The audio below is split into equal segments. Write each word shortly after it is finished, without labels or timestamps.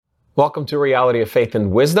Welcome to Reality of Faith and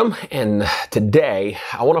Wisdom. And today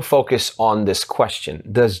I want to focus on this question.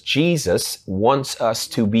 Does Jesus want us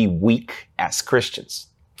to be weak as Christians?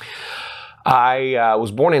 I was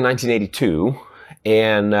born in 1982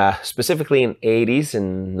 and specifically in 80s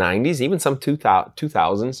and 90s, even some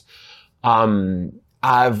 2000s.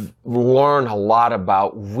 I've learned a lot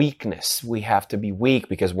about weakness. We have to be weak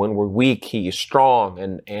because when we're weak, He is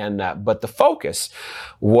strong. But the focus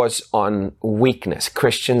was on weakness.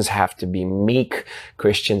 Christians have to be meek.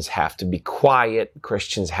 Christians have to be quiet.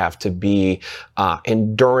 Christians have to be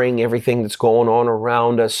enduring everything that's going on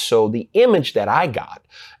around us. So the image that I got,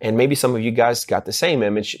 and maybe some of you guys got the same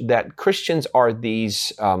image, that Christians are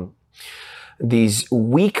these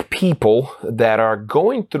weak people that are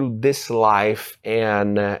going through this life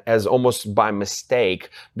and as almost by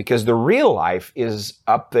mistake, because the real life is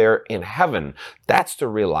up there in heaven. That's the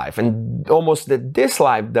real life. And almost that this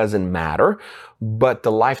life doesn't matter, but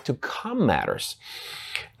the life to come matters.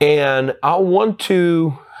 And I want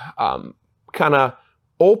to kind of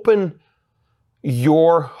open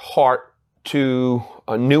your heart to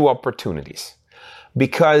new opportunities,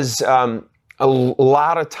 because a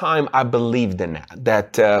lot of time I believed in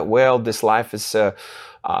that, this life is,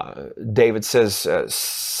 David says,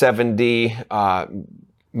 70,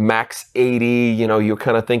 max 80, you're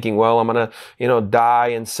kind of thinking, well, I'm going to, die.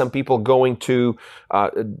 And some people going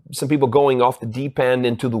off the deep end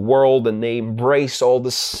into the world and they embrace all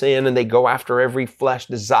the sin and they go after every flesh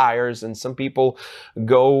desires. And some people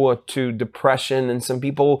go to depression, and some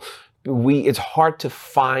people, it's hard to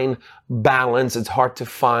find balance. It's hard to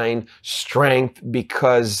find strength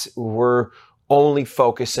because we're only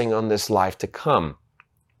focusing on this life to come.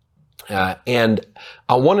 And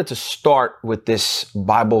I wanted to start with this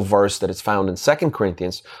Bible verse that is found in 2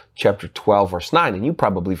 Corinthians chapter 12, verse 9. And you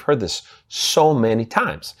probably have heard this so many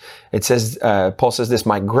times. It says, Paul says this,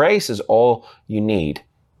 "My grace is all you need."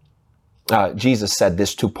 Jesus said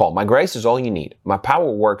this to Paul, "My grace is all you need. My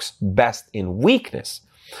power works best in weakness.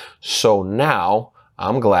 So now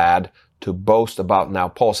I'm glad to boast about," now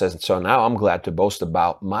Paul says, "So now I'm glad to boast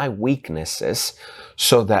about my weaknesses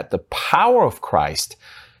so that the power of Christ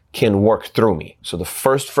can work through me." So the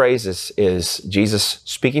first phrase is Jesus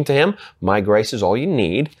speaking to him, "My grace is all you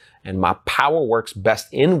need, and my power works best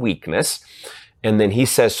in weakness." And then he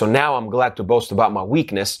says, "So now I'm glad to boast about my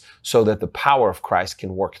weakness so that the power of Christ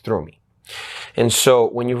can work through me." And so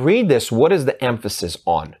when you read this, what is the emphasis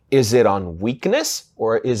on? Is it on weakness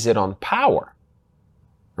or is it on power?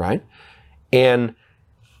 Right? And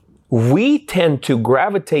we tend to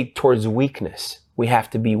gravitate towards weakness. We have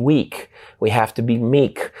to be weak. We have to be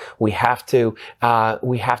meek. We have to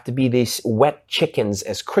be these wet chickens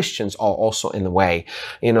as Christians are also in the way.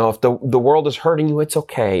 If the world is hurting you, it's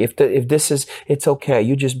okay. It's okay.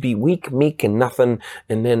 You just be weak, meek, and nothing,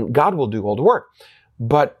 and then God will do all the work.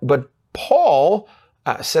 But Paul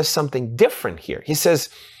says something different here. He says,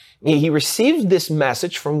 he received this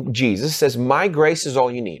message from Jesus, says, "My grace is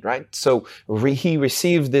all you need," right? So he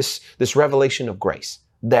received this revelation of grace,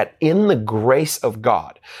 that in the grace of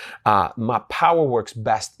God, my power works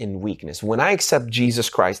best in weakness. When I accept Jesus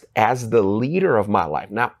Christ as the leader of my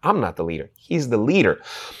life, now I'm not the leader, He's the leader.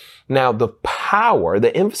 Now the power,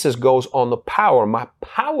 the emphasis goes on the power. My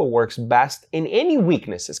power works best in any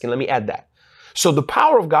weaknesses. Let me add that. So the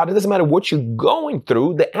power of God, it doesn't matter what you're going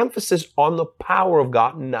through, the emphasis on the power of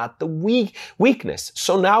God, not the weakness.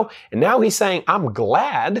 So now he's saying, I'm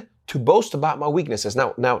glad to boast about my weaknesses.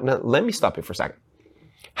 Now, let me stop you for a second.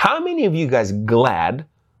 How many of you guys glad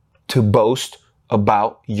to boast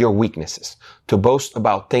about your weaknesses, to boast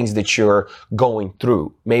about things that you're going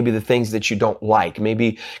through, maybe the things that you don't like,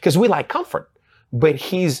 maybe because we like comfort? But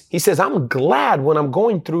he says, I'm glad when I'm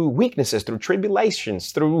going through weaknesses, through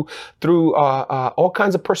tribulations, through all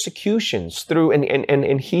kinds of persecutions,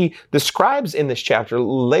 and he describes in this chapter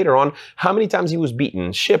later on how many times he was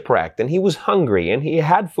beaten, shipwrecked, and he was hungry, and he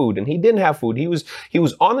had food, and he didn't have food. He was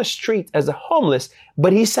on the street as a homeless,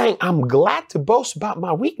 but he's saying, I'm glad to boast about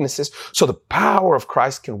my weaknesses so the power of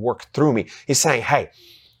Christ can work through me. He's saying, hey,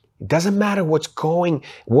 it doesn't matter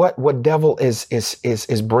what devil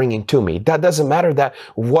is bringing to me. That doesn't matter that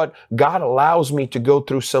what God allows me to go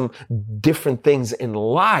through some different things in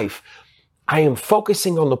life. I am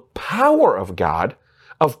focusing on the power of God,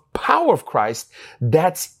 power of Christ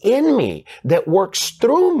that's in me, that works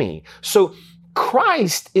through me. So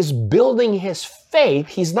Christ is building his faith.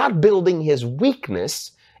 He's not building his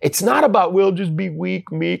weakness. It's not about, well, just be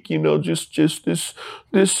weak, meek, just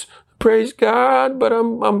this. Praise God, but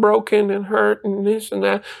I'm broken and hurt and this and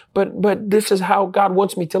that. But this is how God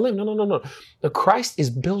wants me to live. No. Christ is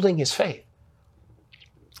building his faith.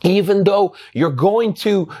 Even though you're going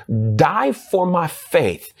to die for my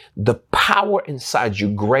faith, the power inside you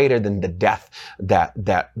greater than the death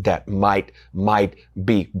that might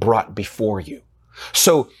be brought before you.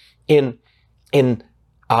 So he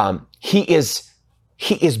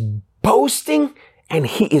is boasting and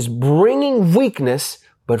he is bringing weakness,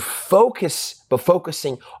 but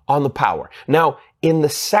focusing on the power. Now, in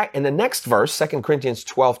the next verse, 2 Corinthians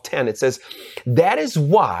 12:10, it says, that is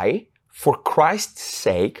why, for Christ's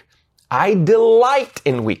sake, I delight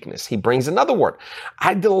in weakness. He brings another word.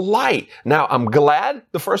 I delight. Now, I'm glad,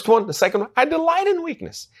 the first one. The second one, I delight in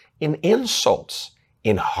weakness, in insults,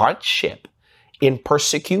 in hardship, in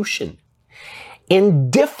persecution,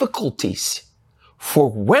 in difficulties.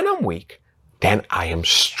 For when I'm weak, then I am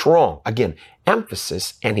strong. Again,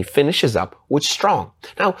 emphasis, and he finishes up with strong.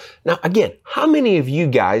 Now again, how many of you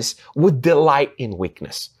guys would delight in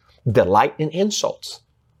weakness? Delight in insults?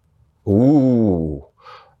 Ooh,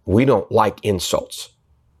 we don't like insults.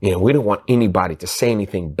 You know, we don't want anybody to say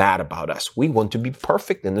anything bad about us. We want to be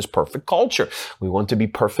perfect in this perfect culture. We want to be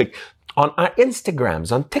perfect on our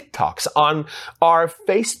Instagrams, on TikToks, on our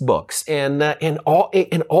Facebooks, and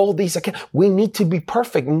all these accounts. We need to be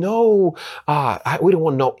perfect. No, we don't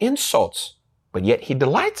want no insults, but yet he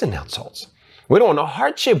delights in insults. We don't want no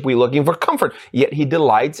hardship. We're looking for comfort, yet he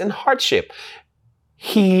delights in hardship.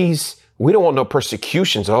 We don't want no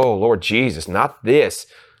persecutions. Oh, Lord Jesus, not this.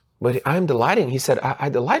 But I'm delighting. He said, I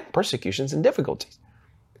delight in persecutions and difficulties.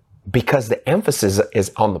 Because the emphasis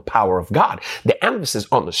is on the power of God. The emphasis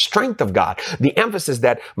on the strength of God. The emphasis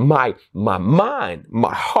that my mind,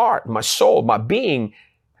 my heart, my soul, my being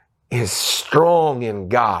is strong in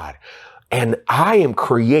God. And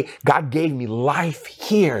God gave me life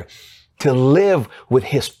here to live with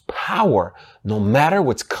his power no matter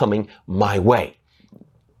what's coming my way.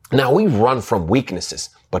 Now, we run from weaknesses,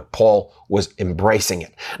 but Paul was embracing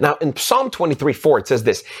it. Now, in Psalm 23:4, it says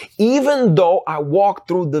this, even though I walk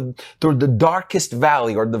through the darkest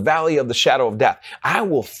valley, or the valley of the shadow of death, I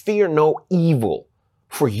will fear no evil,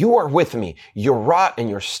 for you are with me. Your rod and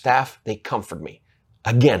your staff, they comfort me.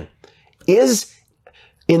 Again,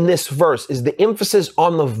 in this verse, is the emphasis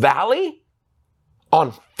on the valley,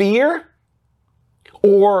 on fear,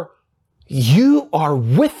 or you are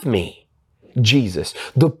with me? Jesus.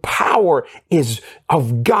 The power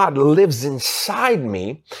of God lives inside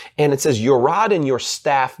me. And it says, your rod and your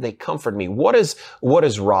staff, they comfort me. What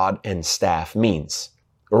does rod and staff means?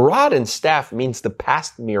 Rod and staff means the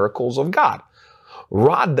past miracles of God.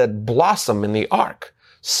 Rod that blossomed in the ark.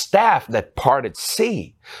 Staff that parted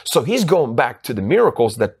sea. So he's going back to the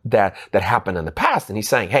miracles that happened in the past. And he's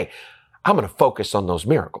saying, hey, I'm going to focus on those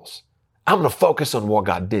miracles. I'm going to focus on what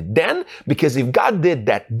God did then, because if God did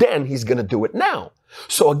that then, he's going to do it now.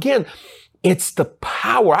 So again, it's the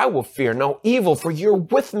power. I will fear no evil, for you're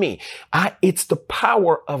with me. It's the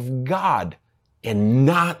power of God and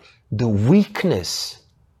not the weakness.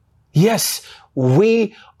 Yes,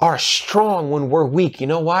 we are strong when we're weak. You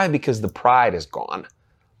know why? Because the pride is gone.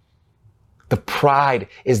 The pride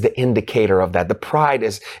is the indicator of that. The pride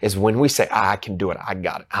is when we say, I can do it. I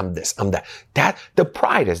got it. I'm this, I'm that. The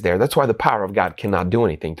pride is there. That's why the power of God cannot do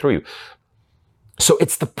anything through you. So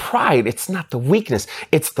it's the pride. It's not the weakness.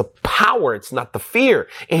 It's the power. It's not the fear.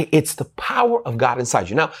 It's the power of God inside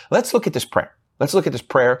you. Now, let's look at this prayer. Let's look at this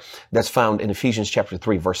prayer that's found in Ephesians chapter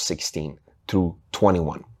 3, verse 16 through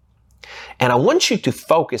 21. And I want you to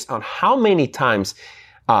focus on how many times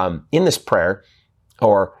in this prayer,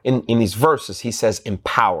 or in these verses, he says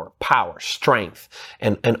empower, power, strength,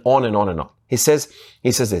 and on and on and on. He says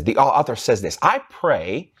this, the author says this, I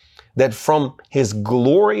pray that from his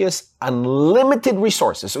glorious unlimited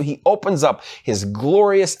resources, so he opens up his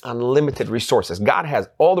glorious unlimited resources. God has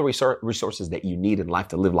all the resources that you need in life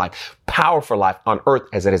to live life, powerful life on earth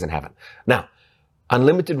as it is in heaven. Now,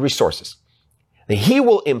 unlimited resources. That he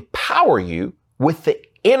will empower you with the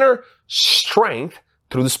inner strength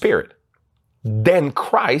through the Spirit. Then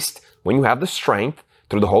Christ, when you have the strength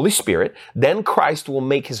through the Holy Spirit, then Christ will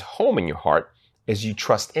make his home in your heart as you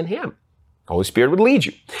trust in him. The Holy Spirit would lead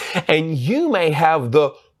you. And you may have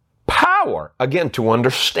the power, again, to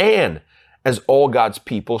understand, as all God's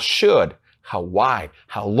people should, how wide,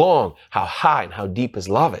 how long, how high, and how deep his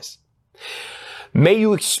love is. May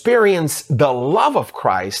you experience the love of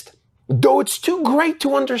Christ, though it's too great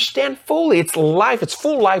to understand fully. It's life. It's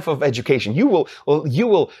full life of education. You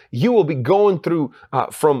will be going through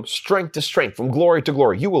from strength to strength, from glory to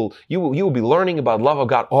glory. You will be learning about love of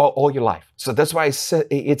God all your life. So that's why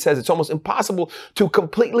it says it's almost impossible to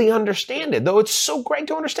completely understand it, though it's so great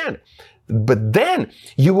to understand it. But then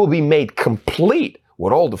you will be made complete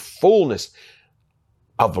with all the fullness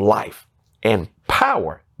of life and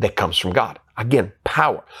power that comes from God. Again,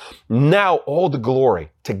 power. Now all the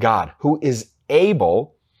glory to God, who is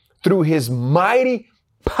able through his mighty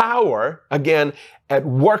power, again, at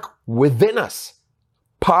work within us.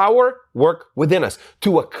 Power, work within us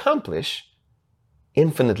to accomplish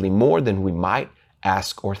infinitely more than we might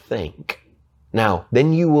ask or think. Now,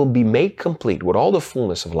 then you will be made complete with all the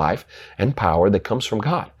fullness of life and power that comes from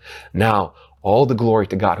God. Now, all the glory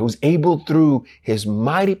to God, who's able through his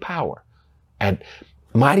mighty power at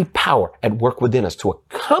work within us to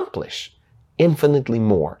accomplish infinitely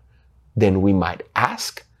more than we might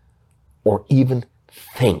ask or even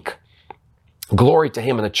think. Glory to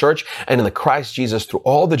him in the church and in the Christ Jesus through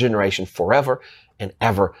all the generation forever and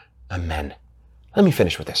ever. Amen. Let me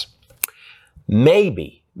finish with this.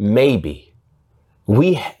 Maybe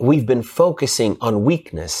we've been focusing on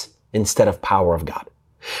weakness instead of power of God.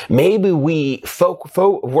 Maybe we're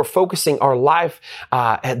focusing our life,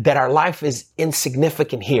 that our life is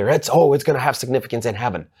insignificant here. It's going to have significance in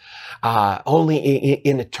heaven, only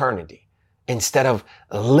in eternity, instead of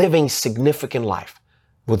living significant life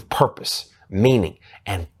with purpose, meaning,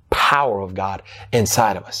 and power of God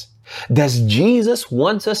inside of us. Does Jesus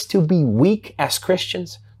want us to be weak as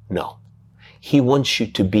Christians? No. He wants you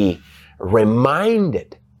to be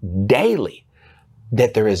reminded daily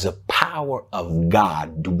that there is a power of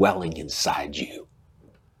God dwelling inside you.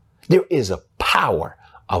 There is a power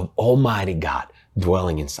of Almighty God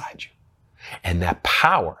dwelling inside you. And that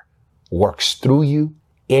power works through you,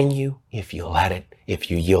 in you, if you let it, if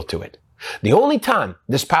you yield to it. The only time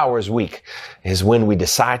this power is weak is when we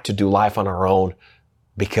decide to do life on our own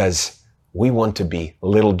because we want to be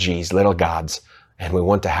little G's, little gods, and we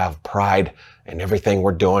want to have pride in everything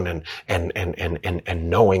we're doing and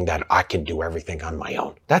knowing that I can do everything on my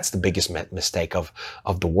own. That's the biggest mistake of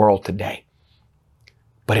the world today.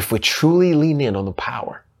 But if we truly lean in on the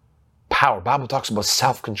power, Bible talks about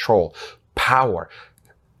self-control, power,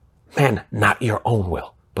 man, not your own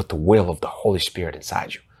will, but the will of the Holy Spirit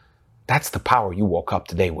inside you. That's the power you woke up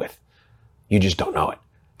today with. You just don't know it.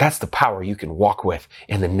 That's the power you can walk with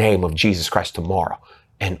in the name of Jesus Christ tomorrow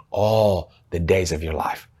and all the days of your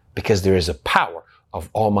life, because there is a power of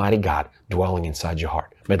Almighty God dwelling inside your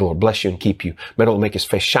heart. May the Lord bless you and keep you. May the Lord make his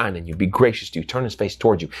face shine on you, be gracious to you, turn his face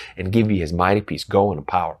towards you, and give you his mighty peace. Go in the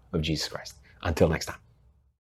power of Jesus Christ. Until next time.